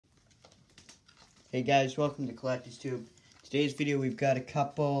Hey guys, welcome to Collector's Tube. Today's video we've got a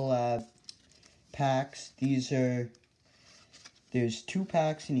couple packs. There's 2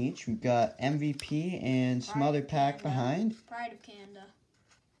 packs in each. We've got MVP and some other pack behind. Pride of Canada.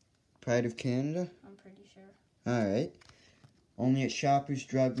 Pride of Canada? I'm pretty sure. Alright. Only at Shoppers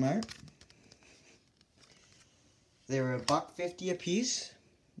Drug Mart. They were $1.50 a piece.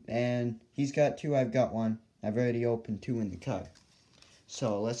 And he's got 2, I've got 1. I've already opened 2 in the cup.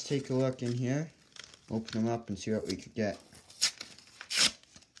 So let's take a look in here. Open them up and see what we could get.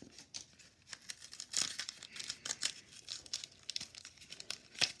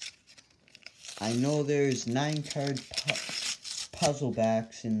 I know there's 9 card puzzle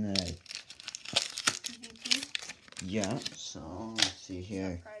backs in the MVP? Yeah, so let's see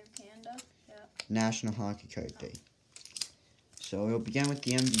here. Pride of Canada? Yeah. National Hockey Card Day. So we'll begin with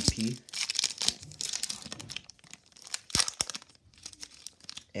the MVP.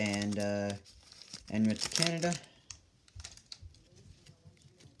 And with Canada.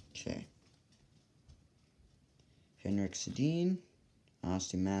 Okay. Henrik Sedin.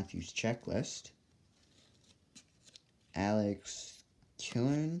 Austin Matthews checklist. Alex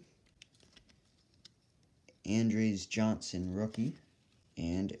Killorn. Andres Johnson rookie.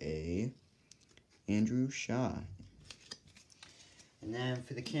 And a Andrew Shaw. And then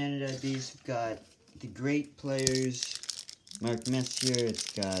for the Canada, these have got the great players. Mark Messier, it's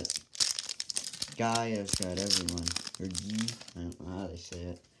got Guy, it's got everyone. Or Guy, I don't know how they say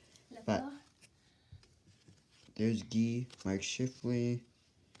it. But there's Guy, Mark Shifley,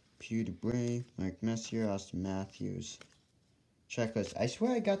 Pew DeBray, Mark Messier, Austin Matthews. Checklist. I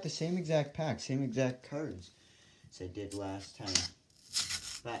swear I got the same exact pack, same exact cards as I did last time.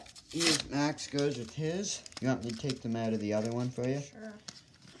 But here's Max goes with his. You want me to take them out of the other one for you? Sure.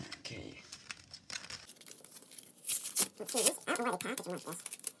 Okay. I don't know why the packaging like this.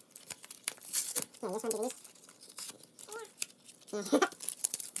 Yeah, this one, do these?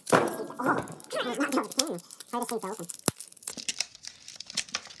 Oh! Not go with the can. Try to sleep open.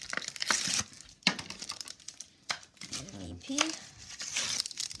 MVP.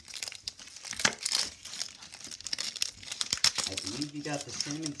 I believe you got the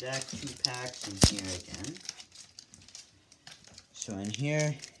same exact 2 packs in here again. So in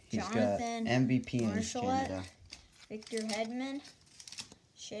here, he's Jonathan got MVP in Marchessault, Canada. Victor Hedman.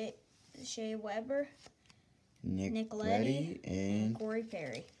 Shea Weber. Nick Leddy. and Corey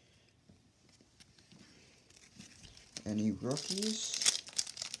Perry. any rookies?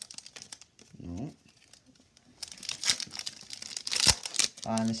 No.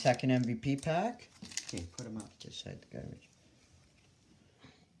 On the second MVP pack. Okay, put them up just side the garbage.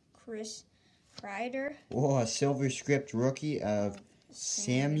 Chris Kreider. Oh, a silver script rookie of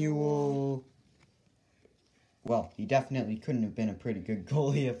Samuel. Well, he definitely couldn't have been a pretty good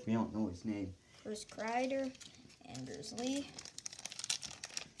goalie if we don't know his name. Chris Kreider. Anders Lee.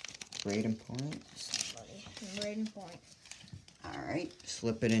 Braden Point. Somebody. Braden Point. Alright,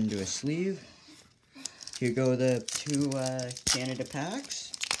 slip it into a sleeve. Here go the 2 Canada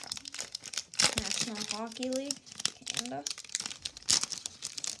packs. National Hockey League. Canada.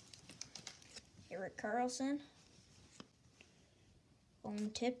 Erik Karlsson.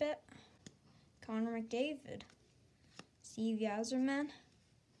 Owen Tippett. Connor McDavid. Steve Yzerman.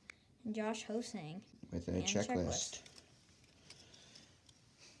 And Josh Hosang. With a checklist.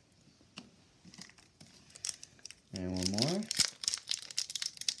 And one more.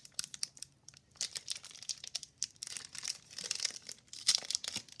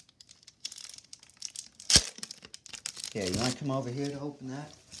 Yeah, you want to come over here to open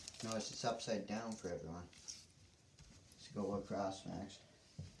that? Notice it's upside down for everyone. Let's go across, Max.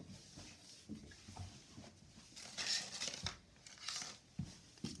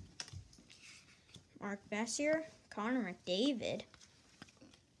 Mark Messier, Connor McDavid,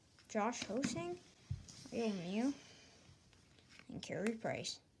 Josh Hosang, Real Mew, and Carey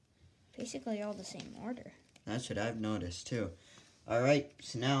Price. Basically all the same order. That's what I've noticed too. Alright,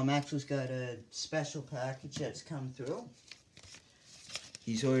 so now Maxwell's got a special package that's come through.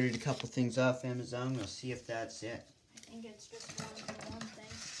 He's ordered a couple things off Amazon. We'll see if that's it. I think it's just one thing.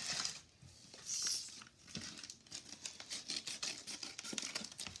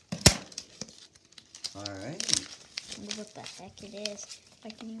 Alright. I wonder what the heck it is. If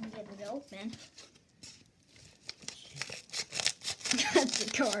I can even get it open. That's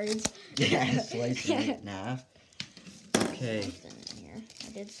the cards. Yeah, slicing it in half. Okay. Something in here. I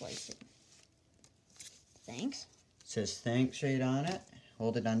did slice it. Thanks. It says thanks right on it.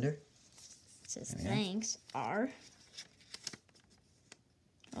 Hold it under. It says There we go. thanks are.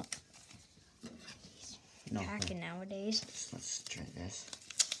 Oh. No. Packing nowadays. Let's try this.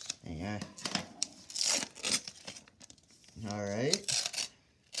 There you are. Alright.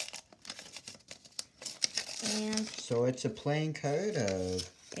 And So it's a playing card of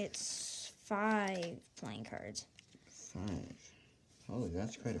it's 5 playing cards. 5. Holy,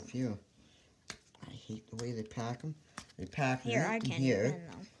 that's quite a few. I hate the way they pack them. They pack them Here, I in can't here, even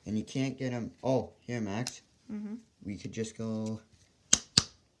though. and you can't get them. Oh, here, Max. Mm-hmm. We could just go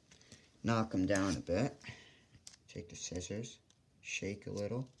knock them down a bit. Take the scissors, shake a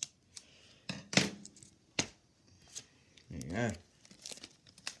little. There you go.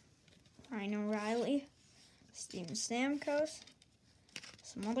 Ryan O'Reilly, Steven Stamkos,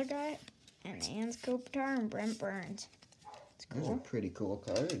 some other guy, and Hans Kopitar and Brent Burns. It's Those are cool. pretty cool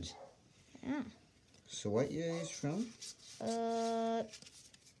cards. Yeah. So what year is from?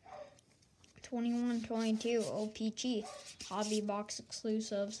 21-22 OPG Hobby Box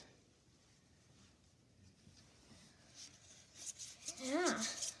exclusives. Yeah.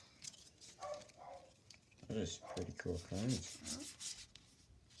 Those are pretty cool cards.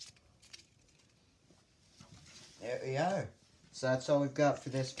 There we are. So that's all we've got for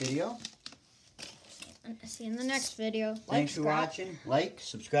this video. See you in the next video. Thanks for subscribe. watching. Like,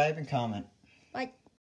 subscribe, and comment. Bye.